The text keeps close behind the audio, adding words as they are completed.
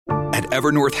At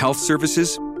Evernorth Health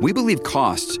Services, we believe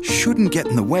costs shouldn't get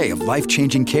in the way of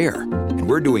life-changing care, and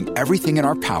we're doing everything in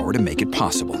our power to make it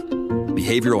possible.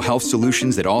 Behavioral health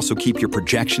solutions that also keep your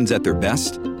projections at their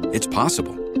best? It's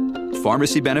possible.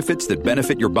 Pharmacy benefits that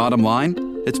benefit your bottom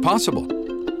line? It's possible.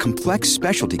 Complex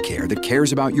specialty care that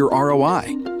cares about your ROI?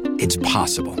 It's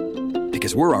possible.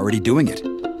 Because we're already doing it.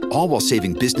 All while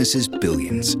saving businesses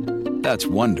billions. That's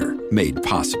Wonder made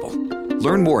possible.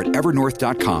 Learn more at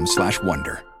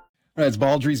evernorth.com/wonder. All right, it's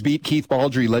Baldrey's Beat. Keith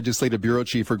Baldrey, Legislative Bureau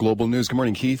Chief for Global News. Good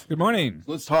morning, Keith. Good morning.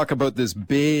 Let's talk about this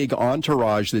big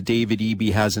entourage that David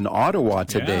Eby has in Ottawa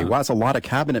today. Yeah. Wow, that's a lot of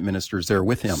cabinet ministers there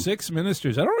with him. 6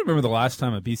 ministers. I don't remember the last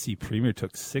time a BC premier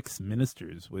took 6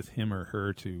 ministers with him or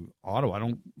her to Ottawa.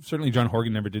 Certainly John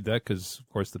Horgan never did that because, of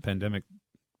course, the pandemic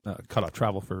cut off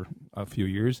travel for a few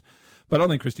years. But I don't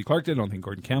think Christy Clark did. I don't think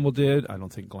Gordon Campbell did. I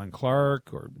don't think Glenn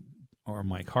Clark or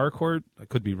Mike Harcourt. I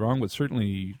could be wrong, but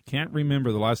certainly can't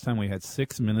remember the last time we had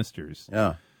 6 ministers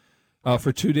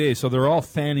for 2 days. So they're all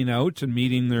fanning out and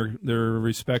meeting their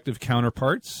respective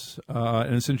counterparts.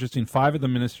 And it's interesting, 5 of the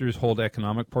ministers hold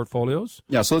economic portfolios.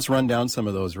 Yeah, so let's run down some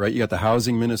of those, right? You got the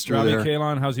housing minister Ravi there.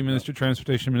 Kahlon, housing minister,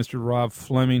 transportation minister Rob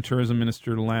Fleming, tourism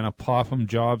minister Lana Popham,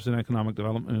 jobs and economic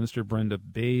development minister Brenda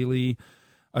Bailey,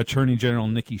 Attorney General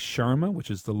Nikki Sharma, which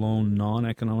is the lone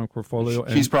non-economic portfolio.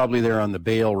 She's probably there on the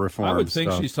bail reform. I would think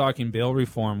stuff. she's talking bail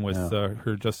reform with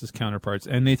her justice counterparts,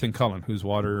 and Nathan Cullen, who's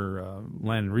water,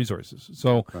 land, and resources.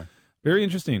 So very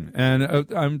interesting. And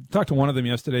I talked to one of them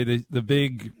yesterday. The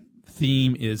big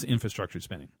theme is infrastructure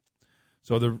spending.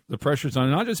 So the pressure's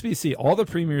on not just BC. All the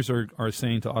premiers are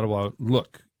saying to Ottawa,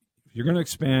 look, if you're going to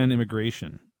expand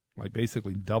immigration, like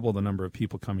basically double the number of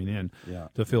people coming in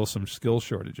to fill some skill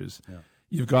shortages,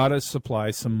 you've got to supply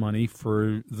some money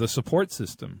for the support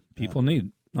system people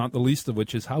need, not the least of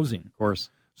which is housing. Of course.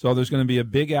 So there's going to be a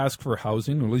big ask for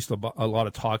housing, or at least a lot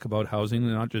of talk about housing,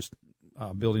 and not just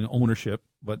building ownership,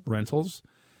 but rentals.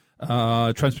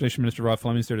 Transportation Minister Rob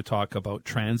Fleming is there to talk about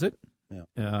transit,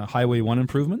 Highway 1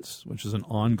 improvements, which is an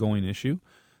ongoing issue.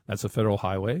 That's a federal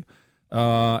highway.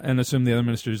 And assume the other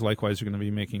ministers likewise are going to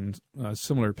be making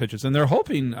similar pitches. And they're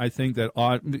hoping, I think, that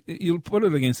you put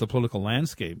it against the political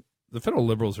landscape. The federal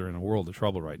Liberals are in a world of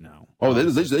trouble right now. Oh,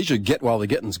 they should get while the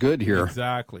getting's good here.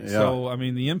 Exactly. Yeah. So, I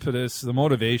mean, the impetus, the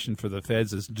motivation for the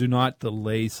feds is do not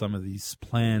delay some of these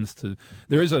plans to.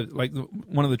 There is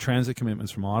one of the transit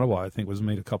commitments from Ottawa, I think, was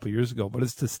made a couple of years ago, but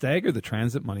it's to stagger the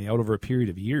transit money out over a period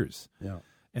of years. Yeah.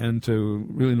 And to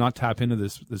really not tap into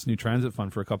this new transit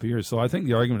fund for a couple of years. So I think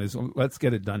the argument is let's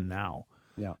get it done now.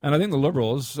 Yeah. And I think the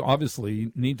Liberals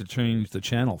obviously need to change the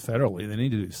channel federally. They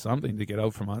need to do something to get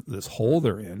out from this hole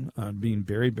they're in, being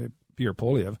buried by Pierre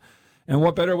Poilievre. And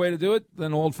what better way to do it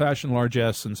than old-fashioned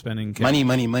largesse and spending cash?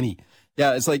 Money.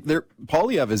 Yeah, it's like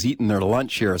Poilievre has eaten their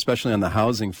lunch here, especially on the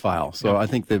housing file. So I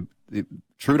think the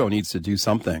Trudeau needs to do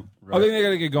something. Right? I think they got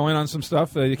to get going on some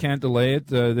stuff. You can't delay it.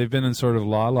 They've been in sort of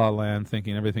la-la land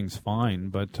thinking everything's fine,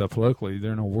 but politically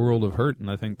they're in a world of hurt, and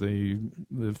I think the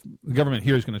government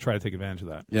here is going to try to take advantage of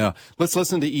that. Yeah. Let's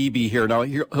listen to Eby here. Now,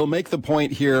 he'll make the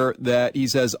point here that he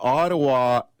says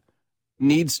Ottawa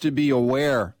needs to be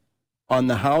aware on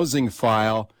the housing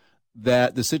file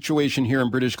that the situation here in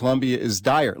British Columbia is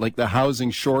dire, like the housing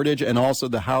shortage and also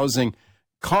the housing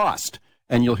cost.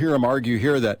 And you'll hear him argue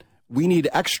here that we need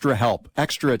extra help,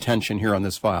 extra attention here on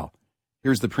this file.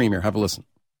 Here's the Premier. Have a listen.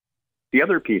 The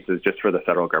other piece is just for the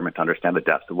federal government to understand the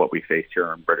depths of what we face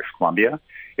here in British Columbia.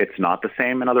 It's not the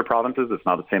same in other provinces. It's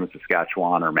not the same as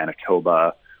Saskatchewan or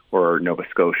Manitoba or Nova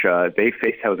Scotia. They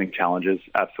face housing challenges,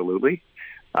 absolutely.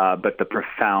 But the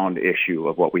profound issue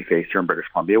of what we face here in British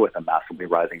Columbia with a massively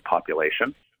rising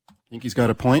population. Think he's got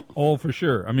a point? Oh, for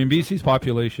sure. I mean, BC's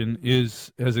population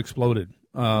has exploded.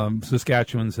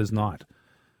 Saskatchewan's has not.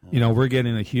 You know, we're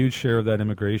getting a huge share of that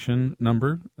immigration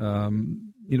number. I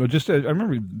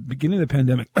remember beginning of the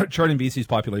pandemic, charting BC's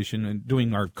population and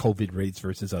doing our COVID rates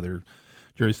versus other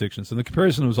jurisdictions. And the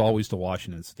comparison was always to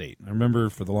Washington State. I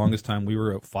remember for the longest time we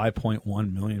were at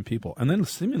 5.1 million people. And then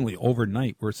seemingly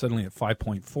overnight, we're suddenly at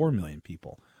 5.4 million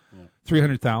people.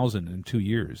 300,000 in 2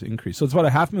 years increase. So it's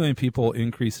about 500,000 people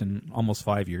increase in almost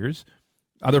 5 years.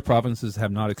 Other provinces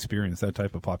have not experienced that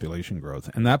type of population growth.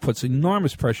 And that puts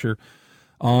enormous pressure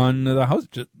on the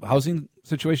housing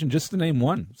situation, just to name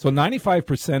one. So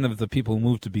 95% of the people who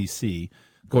move to BC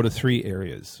go to 3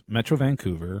 areas: Metro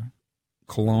Vancouver,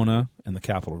 Kelowna, and the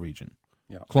Capital Region.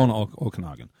 Yeah. Kelowna,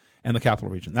 Okanagan, and the Capital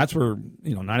Region. That's where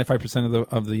 95%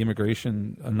 of the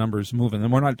immigration numbers move. And then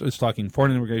we're not just talking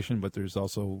foreign immigration, but there's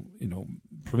also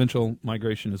provincial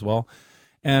migration as well.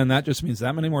 And that just means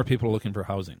that many more people are looking for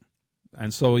housing.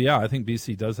 And so, yeah, I think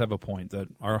BC does have a point that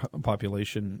our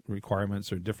population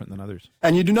requirements are different than others.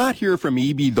 And you do not hear from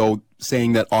Eby, though,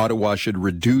 saying that Ottawa should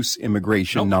reduce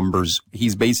immigration numbers.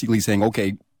 He's basically saying,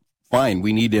 okay, fine,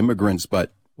 we need immigrants,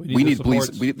 but we need police.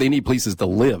 They need places to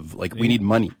live. Like, we need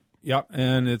money. Yeah,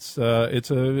 and it's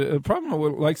a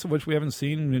problem like which we haven't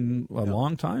seen in a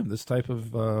long time. This type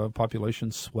of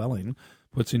population swelling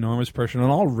puts enormous pressure on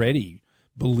an already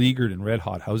beleaguered and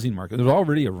red-hot housing market. There's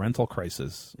already a rental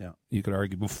crisis, you could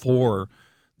argue, before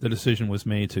the decision was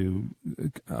made to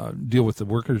deal with the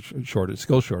worker shortage,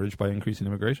 skill shortage, by increasing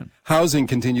immigration. Housing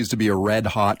continues to be a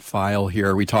red-hot file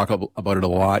here. We talk about it a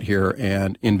lot here.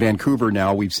 And in Vancouver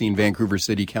now, we've seen Vancouver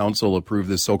City Council approve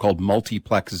this so-called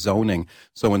multiplex zoning.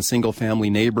 So in single-family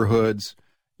neighborhoods,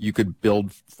 you could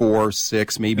build 4,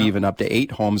 6, maybe even up to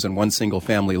 8 homes in one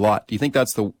single-family lot. Do you think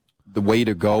that's the way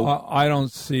to go? I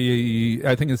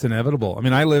think it's inevitable. I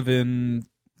mean, I live in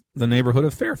the neighborhood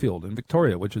of Fairfield in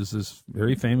Victoria, which is this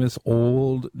very famous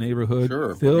old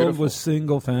neighborhood filled with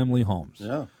single-family homes.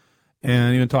 Yeah.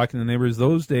 And even talking to neighbors,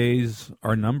 those days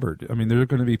are numbered. I mean, there are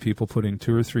going to be people putting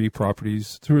 2 or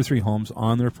 3 homes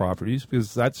on their properties,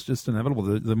 because that's just inevitable.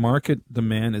 The market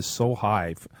demand is so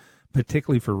high,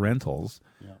 particularly for rentals.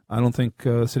 I don't think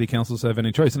city councils have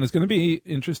any choice. And it's going to be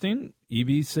interesting.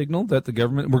 Eby signaled that the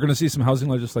government, we're going to see some housing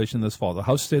legislation this fall. The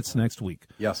House sits next week.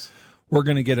 Yes. We're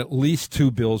going to get at least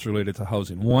 2 bills related to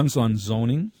housing. One's on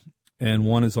zoning, and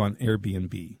one is on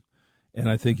Airbnb. And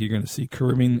I think you're going to see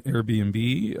curbing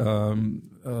Airbnb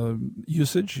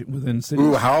usage within cities.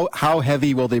 Ooh, how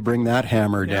heavy will they bring that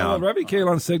hammer down? Well, Ravi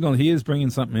Kahlon signaled he is bringing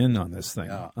something in on this thing.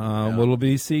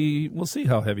 We'll see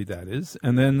how heavy that is.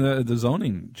 And then the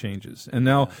zoning changes. And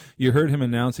now you heard him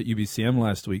announce at UBCM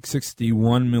last week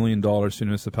 $61 million to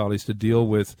municipalities to deal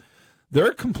with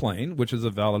their complaint, which is a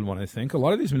valid one, I think. A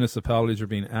lot of these municipalities are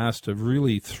being asked to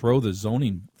really throw the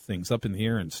zoning things up in the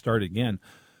air and start again.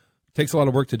 It takes a lot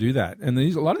of work to do that. And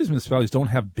a lot of these municipalities don't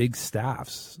have big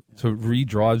staffs to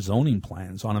redraw zoning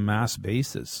plans on a mass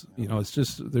basis. You know, it's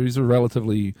just, these are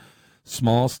relatively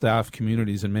small staff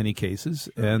communities in many cases.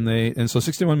 And so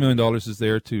 $61 million is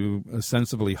there to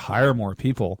ostensibly hire more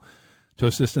people to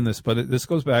assist in this. But this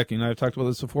goes back, I've talked about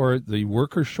this before, the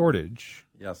worker shortage.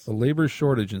 Yes. The labor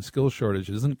shortage and skill shortage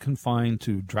isn't confined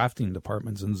to drafting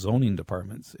departments and zoning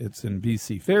departments. It's in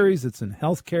BC Ferries, it's in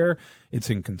healthcare,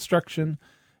 it's in construction,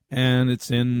 and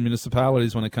it's in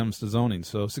municipalities when it comes to zoning.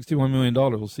 So $61 million,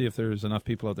 we'll see if there's enough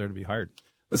people out there to be hired.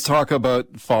 Let's talk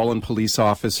about fallen police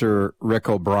officer Rick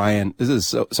O'Brien. This is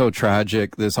so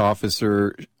tragic. This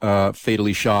officer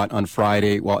fatally shot on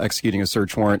Friday while executing a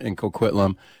search warrant in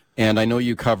Coquitlam. And I know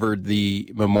you covered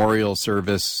the memorial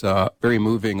service, very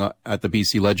moving, at the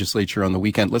BC Legislature on the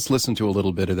weekend. Let's listen to a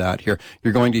little bit of that here.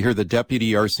 You're going to hear the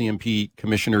Deputy RCMP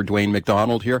Commissioner Dwayne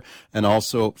McDonald here, and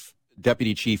also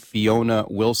Deputy Chief Fiona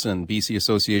Wilson, BC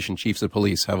Association Chiefs of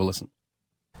Police. Have a listen.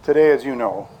 Today, as you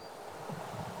know,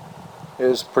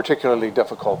 is particularly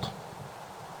difficult.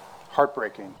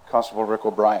 Heartbreaking. Constable Rick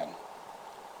O'Brien,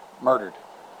 murdered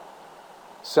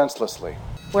senselessly.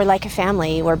 We're like a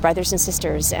family. We're brothers and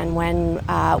sisters. And when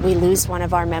we lose one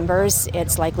of our members,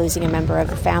 it's like losing a member of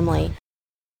the family.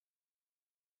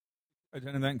 I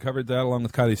attended that and covered that along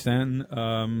with Kylie Stanton.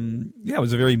 It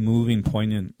was a very moving,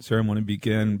 poignant ceremony.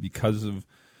 Began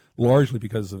largely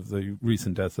because of the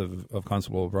recent death of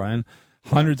Constable O'Brien.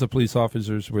 Hundreds of police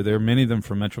officers were there, many of them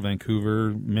from Metro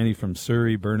Vancouver, many from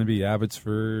Surrey, Burnaby,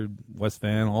 Abbotsford, West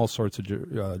Van, all sorts of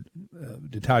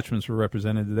detachments were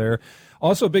represented there.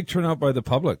 Also a big turnout by the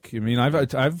public. I mean,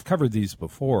 I've covered these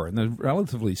before, and they're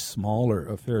relatively smaller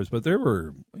affairs, but there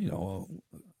were,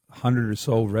 100 or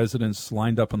so residents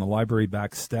lined up on the library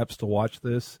back steps to watch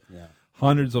this. Yeah.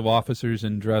 Hundreds of officers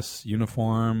in dress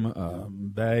uniform,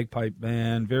 bagpipe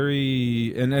band,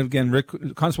 and again,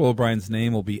 Constable O'Brien's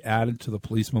name will be added to the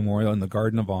police memorial in the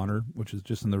Garden of Honor, which is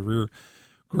just in the rear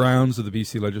grounds of the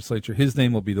BC Legislature. His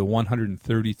name will be the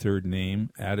 133rd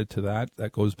name added to that.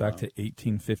 That goes back to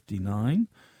 1859,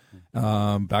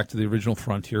 back to the original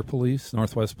Frontier Police,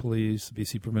 Northwest Police,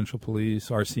 BC Provincial Police,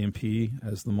 RCMP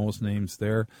as the most names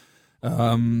there.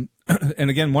 And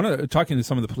again, talking to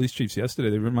some of the police chiefs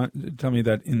yesterday, they tell me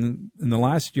that in the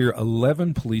last year,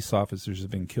 11 police officers have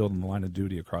been killed in the line of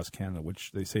duty across Canada,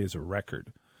 which they say is a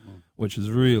record, which is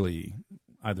really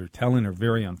either telling or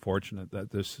very unfortunate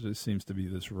that this seems to be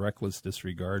this reckless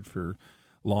disregard for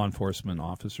law enforcement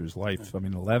officers' life. I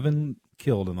mean, 11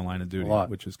 killed in the line of duty,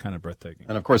 which is kind of breathtaking.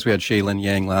 And of course, we had Shaylin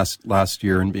Yang last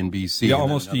year in BC. Yeah,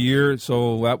 almost a year.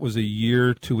 So that was a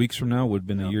year. 2 weeks from now would have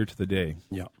been a year to the day.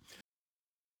 Yeah.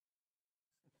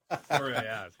 Sorry, I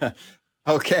asked.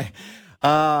 Okay.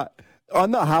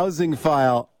 On the housing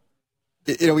file,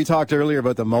 We talked earlier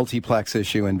about the multiplex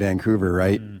issue in Vancouver,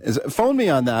 right? Phone me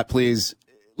on that, please.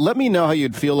 Let me know how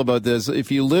you'd feel about this.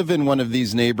 If you live in one of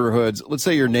these neighborhoods, let's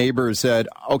say your neighbor said,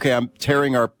 okay, I'm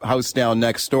tearing our house down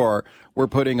next door. We're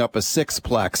putting up a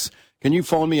sixplex. Can you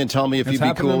phone me and tell me if you'd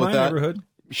be cool with that? Neighborhood.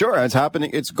 Sure, it's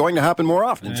happening. It's going to happen more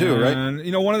often too, right?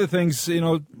 And, one of the things,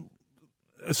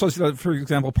 associated, for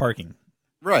example, parking.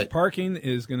 Right. Parking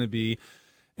is going to be,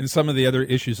 and some of the other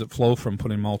issues that flow from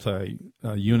putting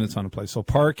multi-units on a place. So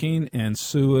parking and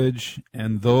sewage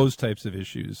and those types of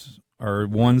issues are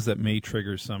ones that may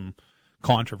trigger some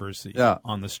controversy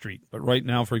on the street. But right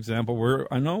now, for example, we're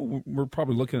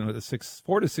probably looking at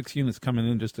 4 to 6 units coming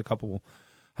in just a couple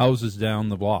houses down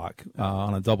the block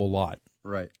on a double lot.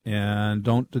 Right. And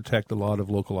don't detect a lot of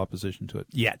local opposition to it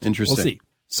yet. Interesting. We'll see.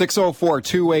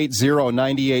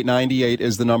 604-280-9898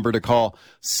 is the number to call.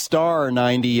 Star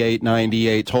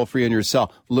 9898, toll free on your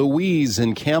cell. Louise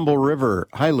in Campbell River.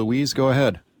 Hi, Louise. Go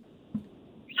ahead.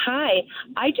 Hi.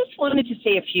 I just wanted to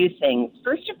say a few things.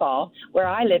 First of all, where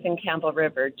I live in Campbell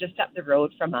River, just up the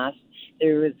road from us,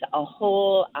 there was a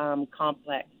whole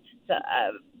complex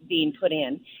being put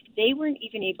in. They weren't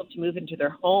even able to move into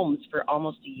their homes for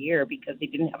almost a year because they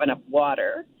didn't have enough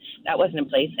water. That wasn't in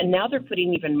place. And now they're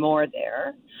putting even more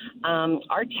there.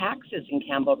 Our taxes in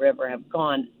Campbell River have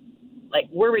gone, like,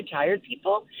 we're retired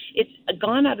people. It's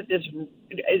gone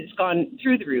it's gone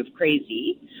through the roof,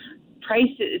 crazy.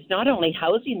 Prices, it's not only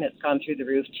housing that's gone through the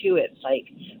roof, too. It's like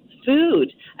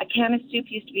food. A can of soup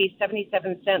used to be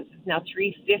 77 cents. It's now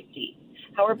 $3.50.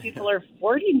 How are people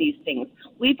affording these things?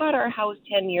 We bought our house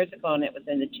 10 years ago, and it was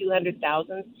in the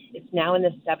 200,000s. It's now in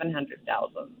the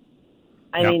 700,000.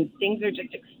 I mean, things are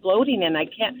just exploding, and I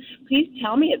can't. Please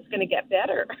tell me it's going to get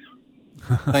better.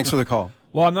 Thanks for the call.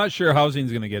 Well, I'm not sure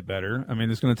housing's going to get better. I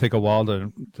mean, it's going to take a while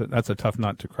to that's a tough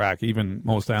nut to crack. Even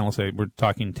most analysts say we're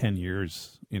talking 10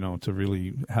 years, to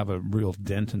really have a real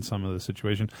dent in some of the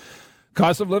situation.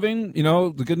 Cost of living,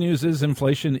 the good news is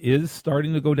inflation is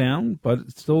starting to go down, but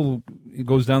it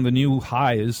goes down. The new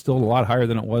high is still a lot higher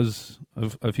than it was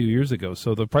a few years ago.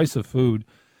 So the price of food,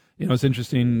 it's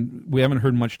interesting. We haven't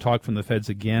heard much talk from the feds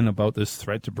again about this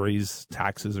threat to raise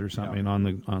taxes or something on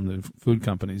the food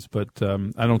companies, but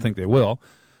I don't think they will.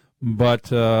 But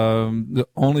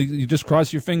you just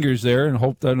cross your fingers there and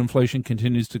hope that inflation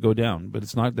continues to go down, but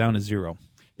it's not down to zero.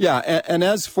 Yeah, and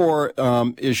as for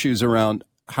issues around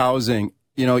housing,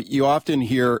 you often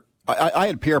hear, I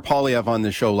had Pierre Poilievre on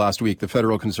the show last week, the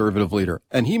federal conservative leader,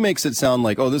 and he makes it sound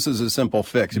like, oh, this is a simple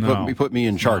fix. He put me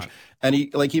in charge. And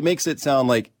he makes it sound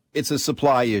like it's a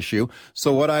supply issue.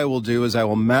 So what I will do is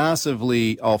I'll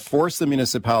force the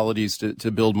municipalities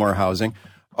to build more housing.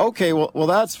 Okay, well,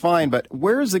 that's fine, but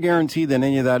where is the guarantee that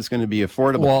any of that is going to be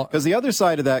affordable? Because the other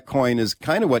side of that coin is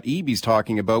kind of what Eby's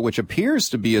talking about, which appears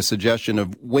to be a suggestion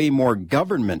of way more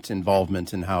government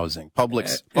involvement in housing, public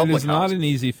And it's not an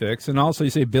easy fix. And also, you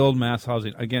say build mass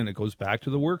housing. Again, it goes back to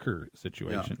the worker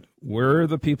situation. Yeah. Where are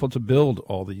the people to build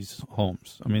all these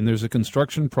homes? I mean, there's a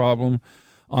construction problem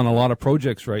on a lot of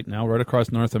projects right now, right across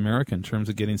North America, in terms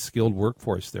of getting skilled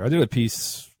workforce there. I did a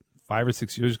piece 5 or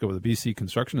 6 years ago with the BC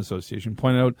Construction Association,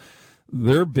 pointed out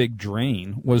their big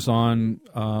drain was on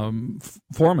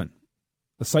foremen,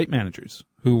 the site managers,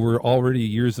 who were already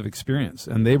years of experience,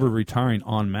 and they were retiring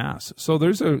en masse. So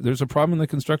there's a problem in the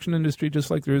construction industry,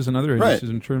 just like there is in other industries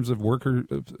in terms of worker.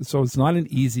 So it's not an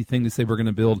easy thing to say we're going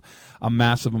to build a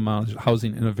massive amount of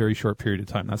housing in a very short period of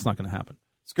time. That's not going to happen.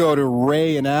 Let's go to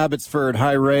Ray in Abbotsford.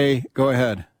 Hi, Ray. Go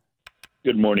ahead.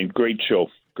 Good morning. Great show,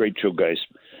 guys.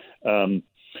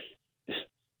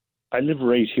 I live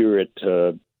right here at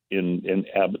in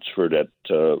Abbotsford at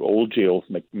Old Jail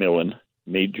McMillan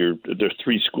Major. There's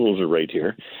 3 schools are right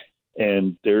here,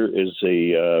 and there is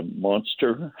a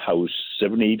monster house,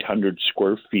 700-800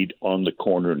 square feet on the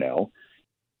corner now,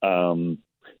 and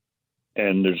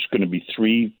there's going to be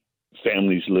 3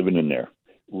 families living in there.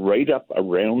 Right up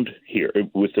around here,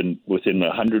 within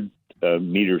 100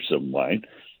 meters of mine,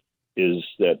 is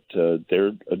that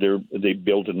they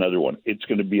built another one. It's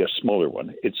going to be a smaller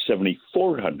one. It's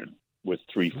 7,400 with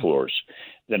 3 floors.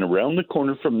 Then around the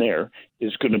corner from there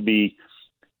is going to be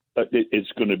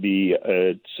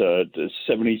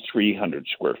 7,300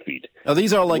 square feet. Now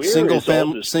these are like single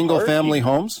family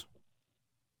homes.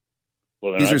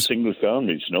 Well, they're not single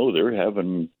families. No,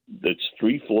 it's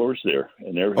 3 floors there,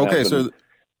 and they're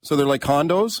so they're like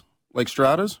condos, like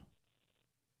stratas.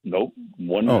 Nope,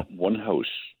 one house.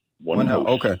 One house.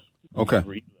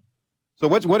 Okay. So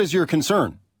what is your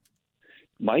concern?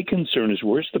 My concern is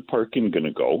where's the parking going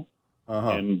to go?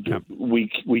 And we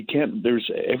can't.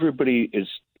 Everybody is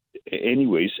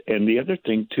anyways. And the other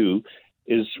thing too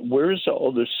is where's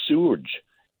all the sewage?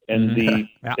 and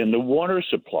the water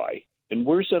supply. And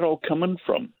where's that all coming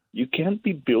from? You can't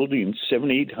be building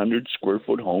 7,800 square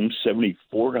foot homes,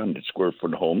 7,400 square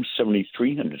foot homes,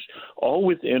 7,300, all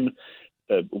within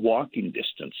walking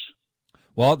distance.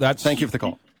 Well, thank you for the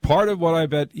call. Part of what I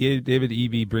bet David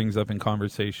Eby brings up in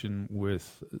conversation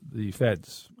with the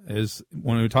feds is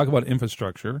when we talk about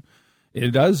infrastructure,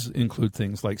 it does include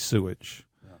things like sewage.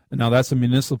 Yeah. And now that's a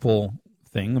municipal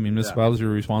thing. I mean, municipalities are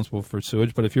responsible for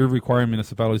sewage, but if you're requiring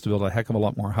municipalities to build a heck of a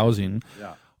lot more housing,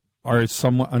 are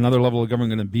another level of government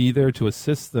going to be there to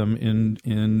assist them in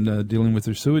dealing with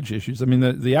their sewage issues? I mean,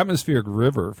 the atmospheric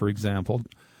river, for example,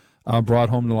 brought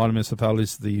home to a lot of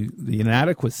municipalities the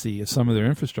inadequacy of some of their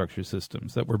infrastructure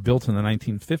systems that were built in the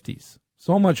 1950s.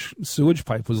 So much sewage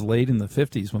pipe was laid in the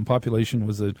 50s when population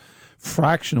was a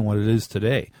fraction of what it is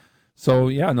today. So,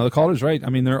 the caller's right.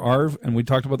 I mean, there are, and we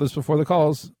talked about this before the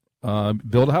calls,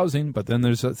 build housing, but then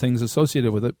there's things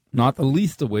associated with it, not the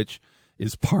least of which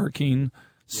is parking,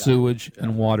 sewage,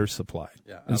 and water supply.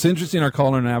 Yeah, it's interesting, our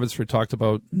caller in Abbotsford talked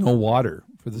about no water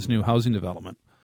for this new housing development.